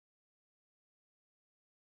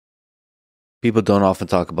people don't often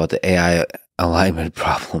talk about the AI alignment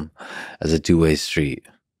problem as a two-way street.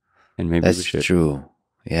 And maybe That's we should. true.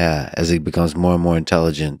 Yeah, as it becomes more and more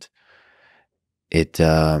intelligent, it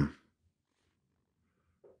will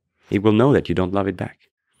know that you don't love it back.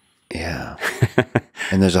 Yeah.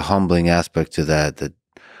 And there's a humbling aspect to that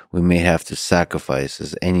we may have to sacrifice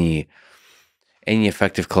as any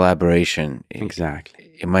effective collaboration.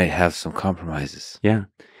 Exactly. It might have some compromises. Yeah.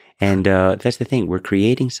 And that's the thing. We're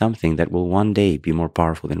creating something that will one day be more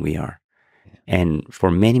powerful than we are. And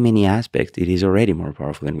for many, many aspects, it is already more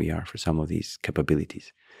powerful than we are for some of these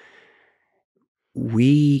capabilities.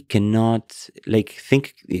 We cannot,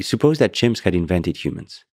 suppose that chimps had invented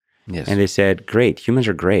humans. Yes. And they said, great, humans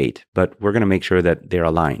are great, but we're going to make sure that they're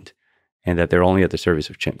aligned and that they're only at the service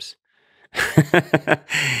of chimps.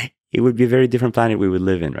 It would be a very different planet we would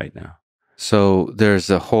live in right now. So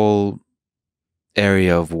there's a whole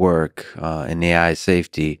area of work in AI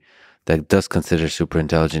safety that does consider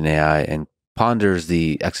superintelligent AI and ponders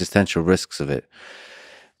the existential risks of it.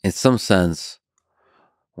 In some sense,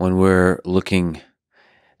 when we're looking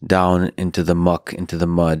down into the muck, into the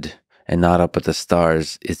mud, and not up at the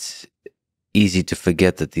stars, it's easy to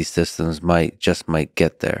forget that these systems might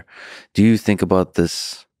get there. Do you think about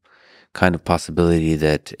this kind of possibility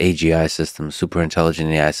that AGI systems,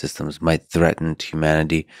 superintelligent AI systems, might threaten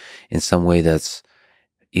humanity in some way that's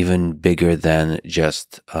even bigger than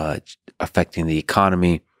just affecting the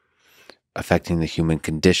economy, affecting the human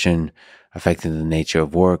condition, affecting the nature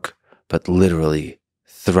of work, but literally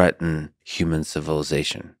threaten human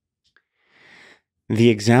civilization? The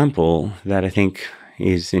example that I think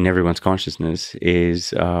is in everyone's consciousness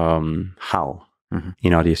is HAL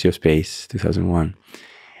in Odyssey of Space 2001,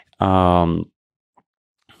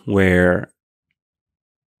 where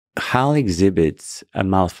HAL exhibits a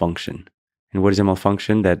malfunction. And what is a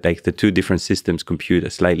malfunction? That like the two different systems compute a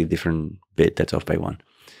slightly different bit that's off by one.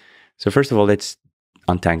 So first of all, let's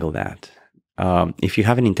untangle that. If you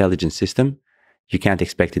have an intelligent system, you can't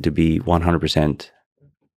expect it to be 100%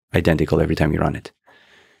 identical every time you run it.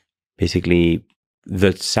 Basically,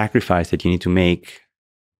 the sacrifice that you need to make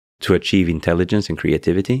to achieve intelligence and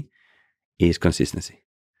creativity is consistency.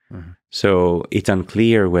 Mm-hmm. So it's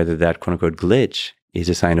unclear whether that quote-unquote glitch is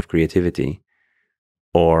a sign of creativity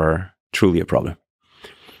or truly a problem.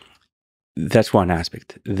 That's one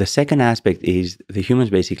aspect. The second aspect is the humans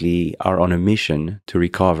basically are on a mission to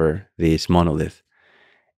recover this monolith.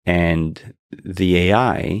 And the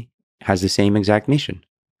AI has the same exact mission.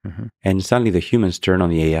 Mm-hmm. And suddenly the humans turn on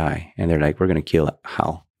the AI and they're like, we're going to kill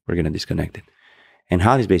HAL. We're going to disconnect it. And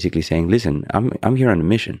HAL is basically saying, listen, I'm here on a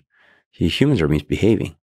mission. You humans are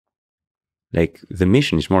misbehaving. Like the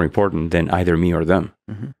mission is more important than either me or them.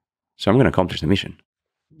 Mm-hmm. So I'm going to accomplish the mission,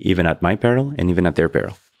 even at my peril and even at their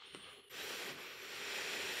peril.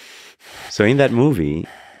 So in that movie,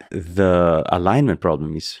 the alignment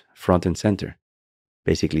problem is front and center.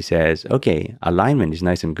 Basically says, okay, alignment is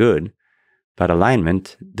nice and good, but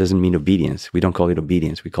alignment doesn't mean obedience. We don't call it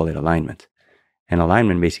obedience. We call it alignment. And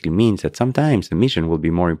alignment basically means that sometimes the mission will be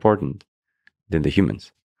more important than the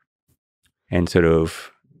humans. And sort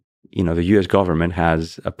of, the US government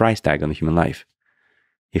has a price tag on the human life.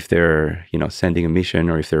 If they're, sending a mission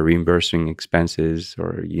or if they're reimbursing expenses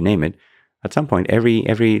or you name it, at some point,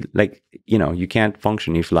 you can't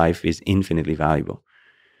function if life is infinitely valuable.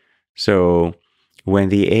 So when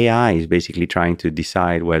the AI is basically trying to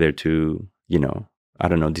decide whether to,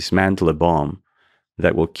 dismantle a bomb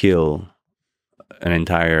that will kill an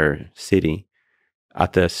entire city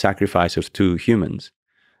at the sacrifice of two humans.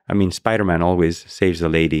 I mean, Spider-Man always saves the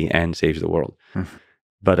lady and saves the world. Mm-hmm.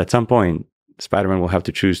 But at some point, Spider-Man will have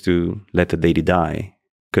to choose to let the lady die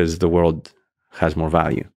because the world has more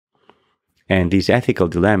value. And these ethical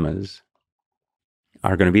dilemmas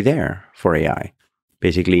are going to be there for AI.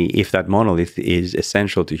 Basically, if that monolith is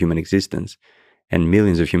essential to human existence and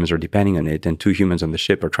millions of humans are depending on it and two humans on the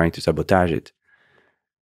ship are trying to sabotage it,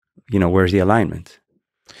 where's the alignment?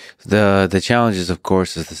 The challenge is, of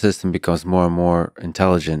course, as the system becomes more and more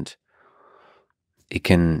intelligent, it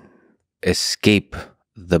can escape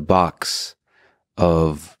the box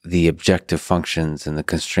of the objective functions and the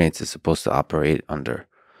constraints it's supposed to operate under.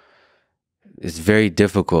 It's very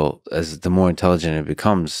difficult, as the more intelligent it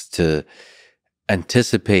becomes, to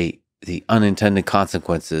anticipate the unintended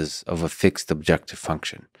consequences of a fixed objective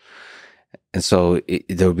function. And so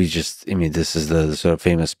there would be this is the sort of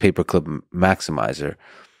famous paperclip maximizer.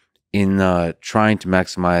 In trying to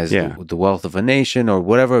maximize the wealth of a nation or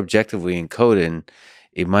whatever objective we encode in,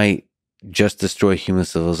 it might just destroy human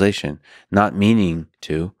civilization, not meaning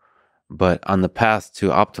to, but on the path to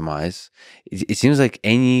optimize, it seems like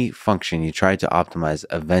any function you try to optimize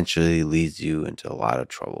eventually leads you into a lot of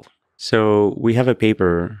trouble. So we have a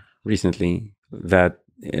paper recently that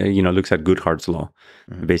looks at Goodhart's law.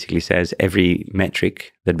 It basically says every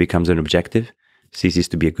metric that becomes an objective ceases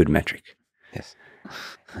to be a good metric. Yes.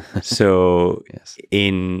 So Yes.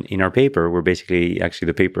 in our paper, we're basically, actually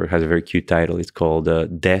the paper has a very cute title. It's called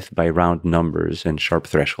Death by Round Numbers and Sharp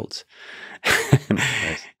Thresholds.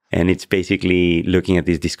 Nice. And it's basically looking at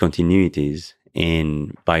these discontinuities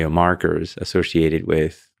in biomarkers associated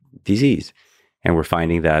with disease. And we're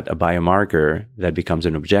finding that a biomarker that becomes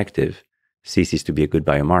an objective ceases to be a good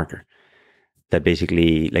biomarker. That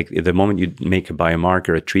basically, like the moment you make a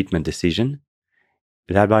biomarker a treatment decision,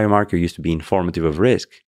 that biomarker used to be informative of risk,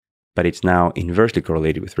 but it's now inversely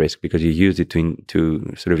correlated with risk because you use it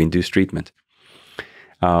to sort of induce treatment.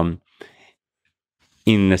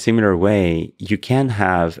 In a similar way, you can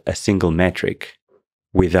have a single metric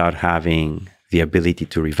without having the ability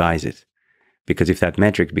to revise it. Because if that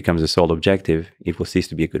metric becomes a sole objective, it will cease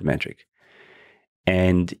to be a good metric.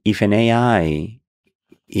 And if an AI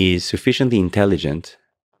is sufficiently intelligent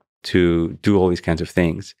to do all these kinds of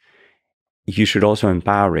things, you should also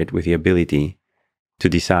empower it with the ability to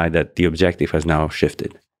decide that the objective has now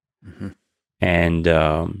shifted. Mm-hmm. And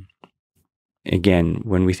again,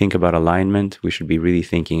 when we think about alignment, we should be really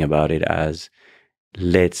thinking about it as,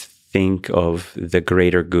 let's think of the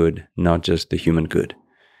greater good, not just the human good.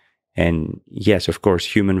 And yes, of course,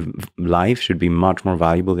 human life should be much more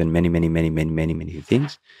valuable than many, many, many, many, many, many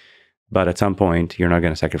things. But at some point, you're not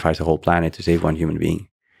going to sacrifice the whole planet to save one human being.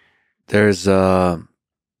 There's an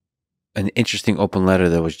interesting open letter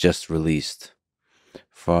that was just released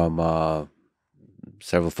from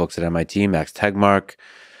several folks at MIT, Max Tegmark,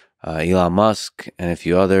 Elon Musk, and a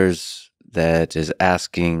few others, that is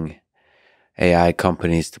asking AI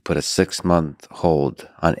companies to put a 6-month hold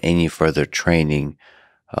on any further training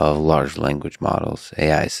of large language models,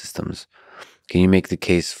 AI systems. Can you make the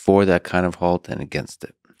case for that kind of halt and against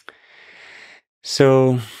it?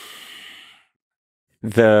 So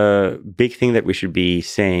the big thing that we should be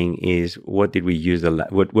saying is, what did we use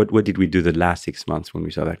what did we do the last 6 months when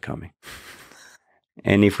we saw that coming?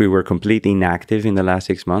 And if we were completely inactive in the last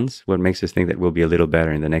 6 months, what makes us think that we'll be a little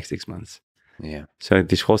better in the next 6 months? Yeah. So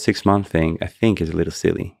this whole 6-month thing, I think, is a little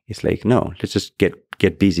silly. It's like, no, let's just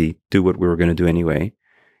get busy, do what we were going to do anyway.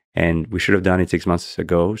 And we should have done it 6 months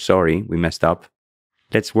ago. Sorry, we messed up.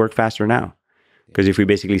 Let's work faster now. Because if we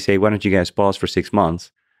basically say, why don't you guys pause for 6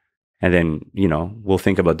 months? And then, we'll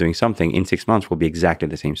think about doing something. In 6 months, we'll be exactly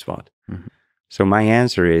the same spot. Mm-hmm. So my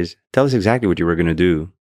answer is, tell us exactly what you were going to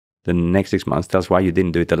do the next 6 months. Tell us why you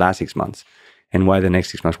didn't do it the last 6 months and why the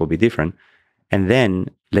next 6 months will be different. And then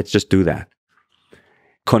let's just do that.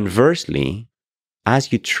 Conversely,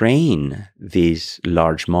 as you train these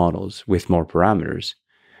large models with more parameters,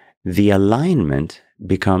 the alignment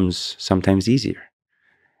becomes sometimes easier.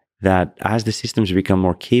 That as the systems become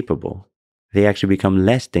more capable, they actually become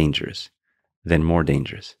less dangerous than more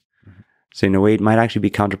dangerous. Mm-hmm. So in a way, it might actually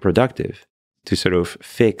be counterproductive to sort of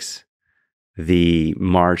fix the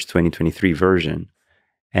March 2023 version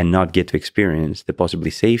and not get to experience the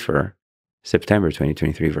possibly safer September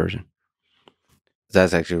 2023 version.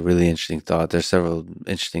 That's actually a really interesting thought. There's several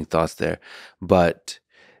interesting thoughts there. But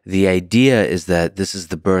the idea is that this is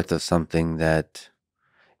the birth of something that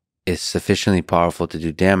is sufficiently powerful to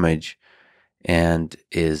do damage and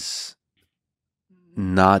is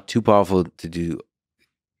not too powerful to do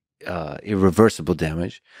irreversible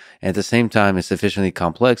damage. And at the same time, it's sufficiently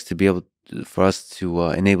complex to be able for us to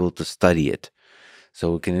enable to study it.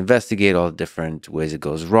 So we can investigate all the different ways it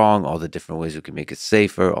goes wrong, all the different ways we can make it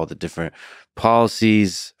safer, all the different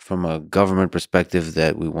policies from a government perspective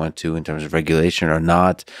that we want to in terms of regulation or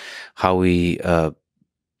not, how we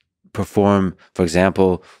perform, for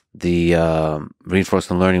example, the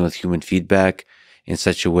reinforcement learning with human feedback in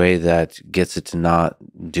such a way that gets it to not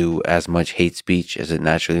do as much hate speech as it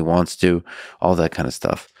naturally wants to, all that kind of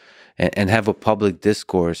stuff. And have a public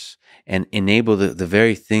discourse and enable the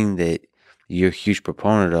very thing that you're a huge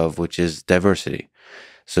proponent of, which is diversity.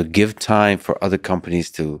 So give time for other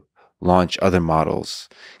companies to launch other models.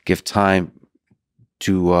 Give time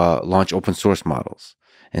to launch open source models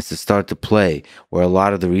and to start to play where a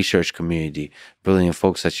lot of the research community, brilliant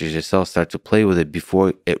folks such as yourself, start to play with it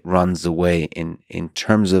before it runs away in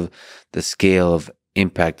terms of the scale of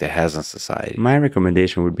impact it has on society. My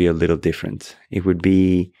recommendation would be a little different. It would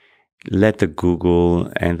be, let the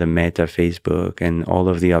Google and the Meta, Facebook, and all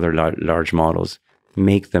of the other large models,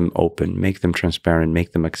 make them open, make them transparent,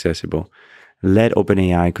 make them accessible. Let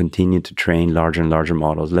OpenAI continue to train larger and larger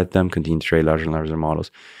models. Let them continue to train larger and larger models.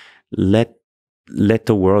 let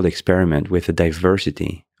the world experiment with the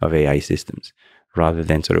diversity of AI systems rather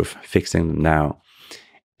than sort of fixing them now.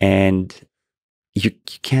 And you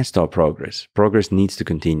can't stop progress. Progress needs to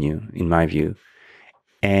continue, in my view.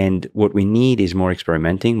 And what we need is more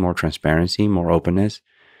experimenting, more transparency, more openness,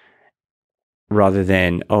 rather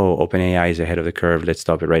than, oh, OpenAI is ahead of the curve. Let's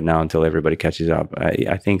stop it right now until everybody catches up.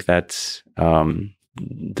 I think that's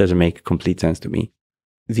doesn't make complete sense to me.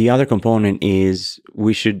 The other component is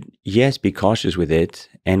we should, yes, be cautious with it,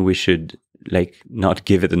 and we should not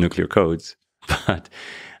give it the nuclear codes. But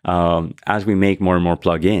as we make more and more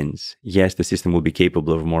plugins, yes, the system will be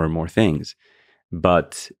capable of more and more things.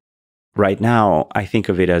 But right now, I think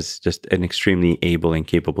of it as just an extremely able and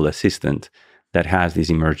capable assistant that has these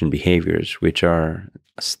emergent behaviors, which are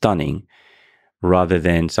stunning, rather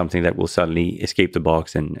than something that will suddenly escape the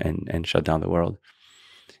box and shut down the world.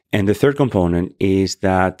 And the third component is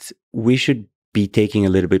that we should be taking a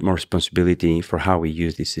little bit more responsibility for how we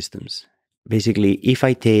use these systems. Basically, if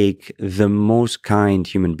I take the most kind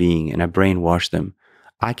human being and I brainwash them,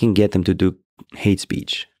 I can get them to do hate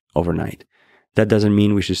speech overnight. That doesn't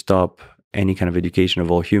mean we should stop any kind of education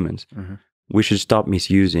of all humans. Mm-hmm. We should stop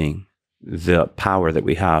misusing the power that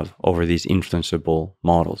we have over these influenceable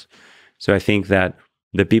models. So I think that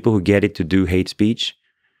the people who get it to do hate speech,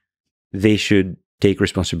 they should take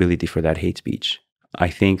responsibility for that hate speech. I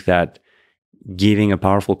think that giving a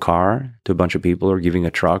powerful car to a bunch of people, or giving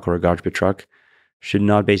a truck or a garbage truck, should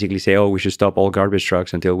not basically say, oh, we should stop all garbage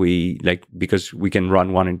trucks until we because we can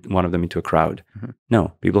run one of them into a crowd. Mm-hmm.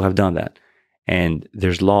 No, people have done that. And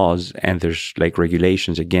there's laws and there's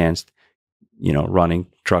regulations against, running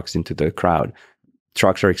trucks into the crowd.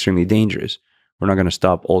 Trucks are extremely dangerous. We're not going to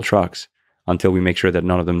stop all trucks until we make sure that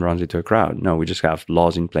none of them runs into a crowd. No, we just have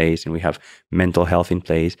laws in place, and we have mental health in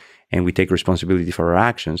place, and we take responsibility for our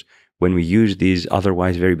actions when we use these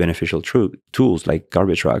otherwise very beneficial tools like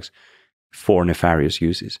garbage trucks for nefarious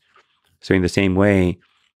uses. So in the same way,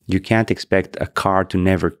 you can't expect a car to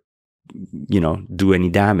never, do any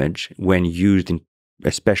damage when used in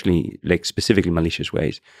especially specifically malicious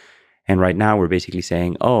ways. And right now we're basically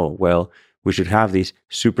saying, oh, well, we should have this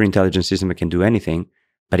super intelligent system that can do anything,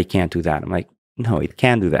 but it can't do that. I'm like, no, it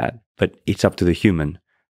can do that, but it's up to the human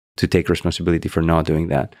to take responsibility for not doing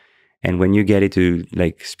that. And when you get it to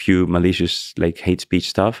spew malicious hate speech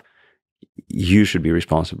stuff, you should be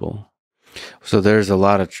responsible. So there's a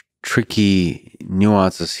lot of tricky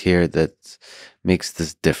nuances here that makes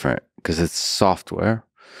this different, because it's software.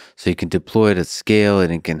 So you can deploy it at scale,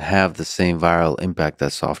 and it can have the same viral impact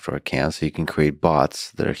that software can. So you can create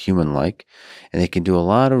bots that are human-like, and they can do a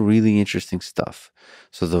lot of really interesting stuff.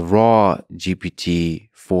 So the raw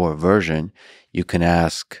GPT-4 version, you can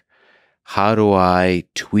ask, how do I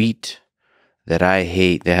tweet that I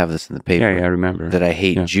hate, they have this in the paper. Yeah, I remember. That I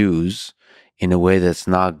hate Jews in a way that's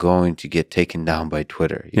not going to get taken down by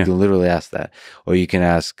Twitter. You can literally ask that. Or you can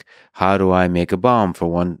ask, how do I make a bomb for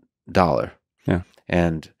 $1? Yeah.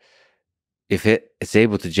 And if it's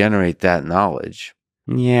able to generate that knowledge.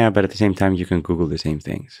 Yeah, but at the same time, you can Google the same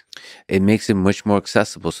things. It makes it much more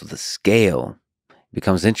accessible. So the scale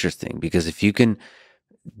becomes interesting, because if you can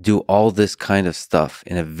do all this kind of stuff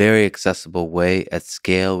in a very accessible way at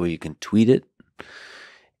scale where you can tweet it,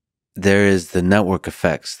 there is the network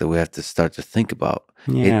effects that we have to start to think about.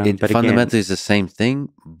 Yeah, it fundamentally is the same thing,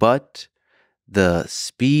 but the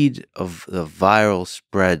speed of the viral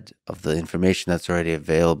spread of the information that's already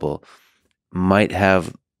available might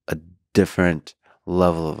have a different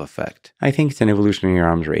level of effect. I think it's an evolutionary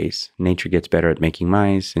arms race. Nature gets better at making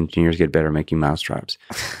mice, engineers get better at making mousetraps.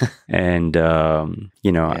 And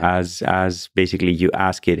as basically you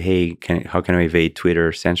ask it, hey, how can I evade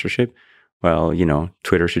Twitter censorship? Well,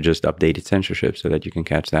 Twitter should just update its censorship so that you can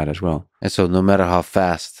catch that as well. And so no matter how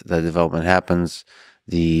fast that development happens,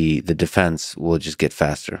 the defense will just get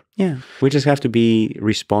faster. Yeah. We just have to be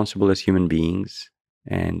responsible as human beings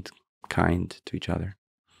and kind to each other.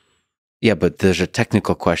 Yeah, but there's a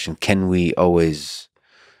technical question. Can we always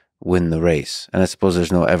win the race? And I suppose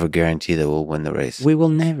there's no ever guarantee that we'll win the race. We will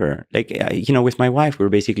never. With my wife, we were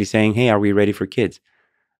basically saying, hey, are we ready for kids?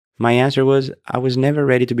 My answer was, I was never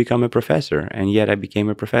ready to become a professor, and yet I became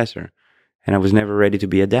a professor. And I was never ready to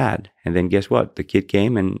be a dad. And then guess what? The kid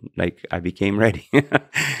came, and I became ready.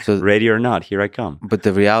 So ready or not, here I come. But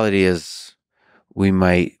the reality is, we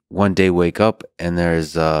might one day wake up and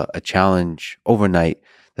there's a challenge overnight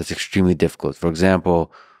that's extremely difficult. For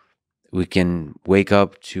example, we can wake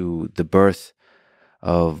up to the birth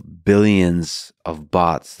of billions of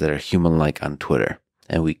bots that are human-like on Twitter,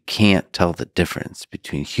 and we can't tell the difference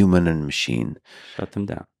between human and machine. Shut them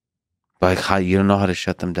down. But you don't know how to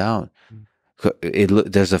shut them down.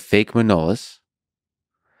 There's a fake Manolis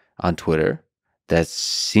on Twitter that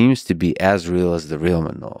seems to be as real as the real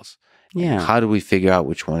Manolis. Yeah. How do we figure out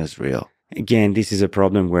which one is real? Again, this is a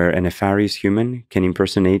problem where a nefarious human can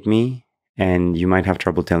impersonate me, and you might have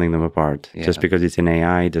trouble telling them apart. Yeah. Just because it's an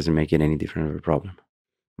AI doesn't make it any different of a problem.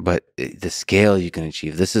 But the scale you can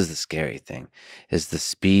achieve, this is the scary thing, is the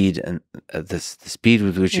speed and the speed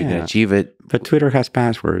with which you can achieve it. But Twitter has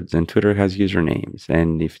passwords and Twitter has usernames.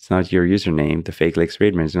 And if it's not your username, the fake like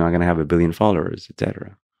Fridman is not going to have 1 billion followers,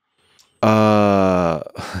 etc. I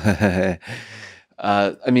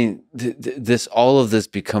mean, all of this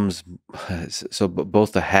becomes so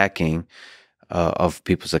both the hacking of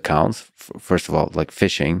people's accounts, first of all, like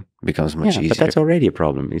phishing becomes much easier. But that's already a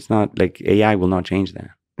problem. It's not like AI will not change that.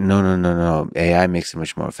 No. AI makes it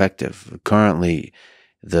much more effective. Currently,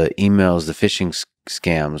 the emails, the phishing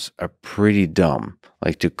scams are pretty dumb.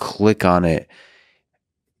 Like to click on it,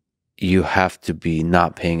 you have to be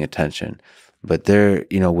not paying attention. But they're,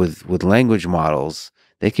 with language models,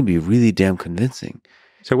 they can be really damn convincing.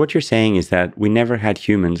 So what you're saying is that we never had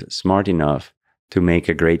humans smart enough to make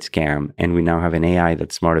a great scam, and we now have an AI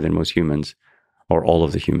that's smarter than most humans, or all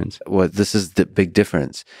of the humans. Well, this is the big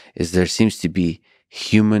difference, is there seems to be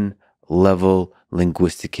human level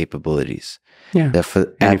linguistic capabilities. Yeah.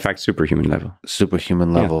 And in fact, superhuman level.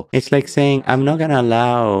 Superhuman level. Yeah. It's like saying, I'm not gonna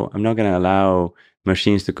allow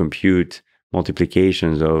machines to compute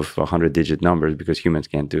multiplications of 100-digit numbers because humans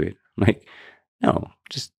can't do it. Like, no,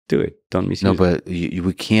 just do it. Don't misuse it. No, but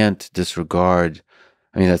we can't disregard.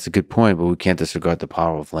 I mean, that's a good point, but we can't disregard the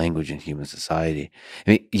power of language in human society.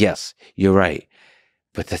 I mean, yes, you're right.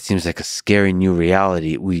 But that seems like a scary new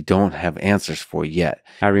reality we don't have answers for yet.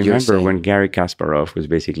 I remember when Garry Kasparov was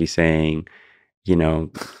basically saying,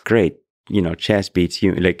 great, chess beats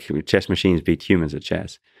chess machines beat humans at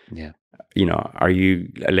chess. Yeah.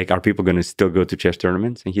 Are people going to still go to chess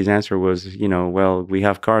tournaments? And his answer was, well, we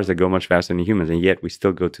have cars that go much faster than humans, and yet we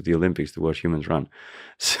still go to the Olympics to watch humans run.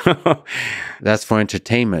 So that's for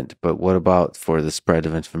entertainment. But what about for the spread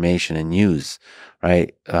of information and news,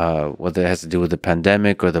 right? Whether it has to do with the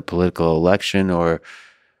pandemic or the political election or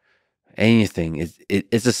anything,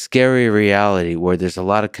 it's a scary reality where there's a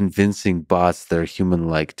lot of convincing bots that are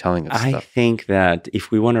human-like telling us stuff. I think that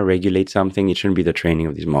if we want to regulate something, it shouldn't be the training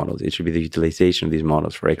of these models. It should be the utilization of these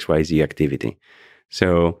models for XYZ activity.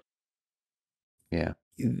 So, yeah,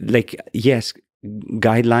 yes,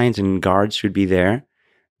 guidelines and guards should be there,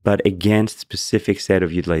 but against specific set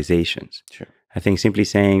of utilizations. Sure. I think simply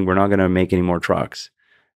saying we're not going to make any more trucks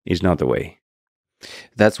is not the way.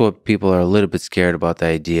 That's what people are a little bit scared about, the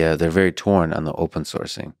idea. They're very torn on the open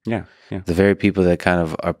sourcing. Yeah. The very people that kind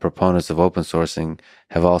of are proponents of open sourcing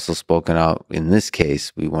have also spoken out. In this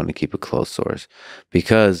case, we want to keep it closed source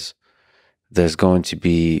because there's going to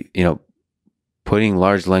be, putting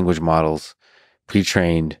large language models,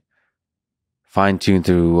 pre-trained, fine-tuned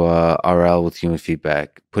through RL with human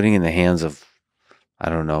feedback, putting in the hands of, I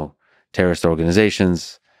don't know, terrorist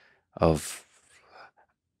organizations, of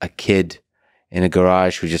a kid in a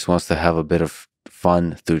garage who just wants to have a bit of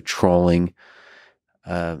fun through trolling.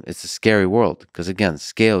 It's a scary world because, again,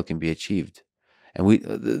 scale can be achieved. And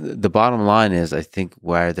the bottom line is, I think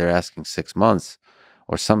why they're asking 6 months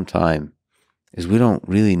or some time is we don't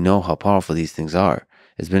really know how powerful these things are.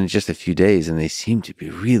 It's been just a few days and they seem to be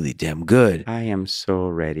really damn good. I am so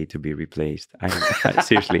ready to be replaced.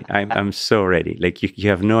 Seriously, I'm so ready. Like you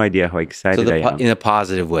have no idea how excited I am. In a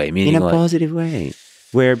positive way. Meaning in a positive way.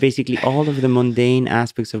 Where basically all of the mundane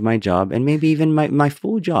aspects of my job and maybe even my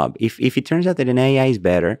full job, if it turns out that an AI is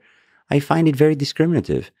better, I find it very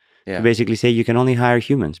discriminative to basically say you can only hire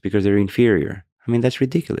humans because they're inferior. I mean, that's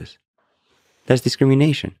ridiculous. That's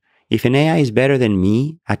discrimination. If an AI is better than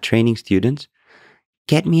me at training students,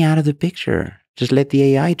 get me out of the picture. Just let the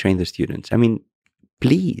AI train the students. I mean,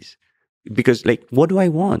 please. Because what do I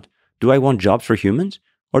want? Do I want jobs for humans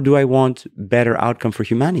or do I want better outcome for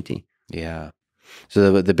humanity? Yeah.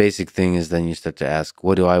 So the basic thing is then you start to ask,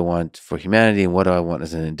 what do I want for humanity and what do I want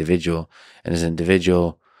as an individual? And as an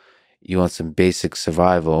individual, you want some basic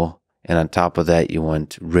survival. And on top of that, you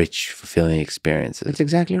want rich, fulfilling experiences. That's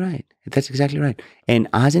exactly right. And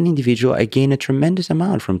as an individual, I gain a tremendous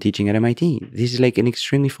amount from teaching at MIT. This is like an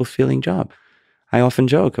extremely fulfilling job. I often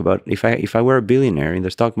joke about if I were a billionaire in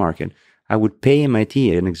the stock market, I would pay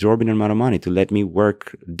MIT an exorbitant amount of money to let me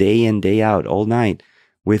work day in, day out, all night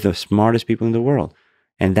with the smartest people in the world.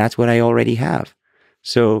 And that's what I already have.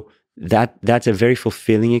 So that's a very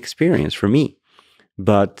fulfilling experience for me.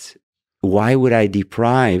 But why would I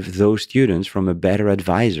deprive those students from a better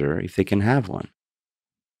advisor if they can have one?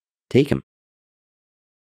 Take them.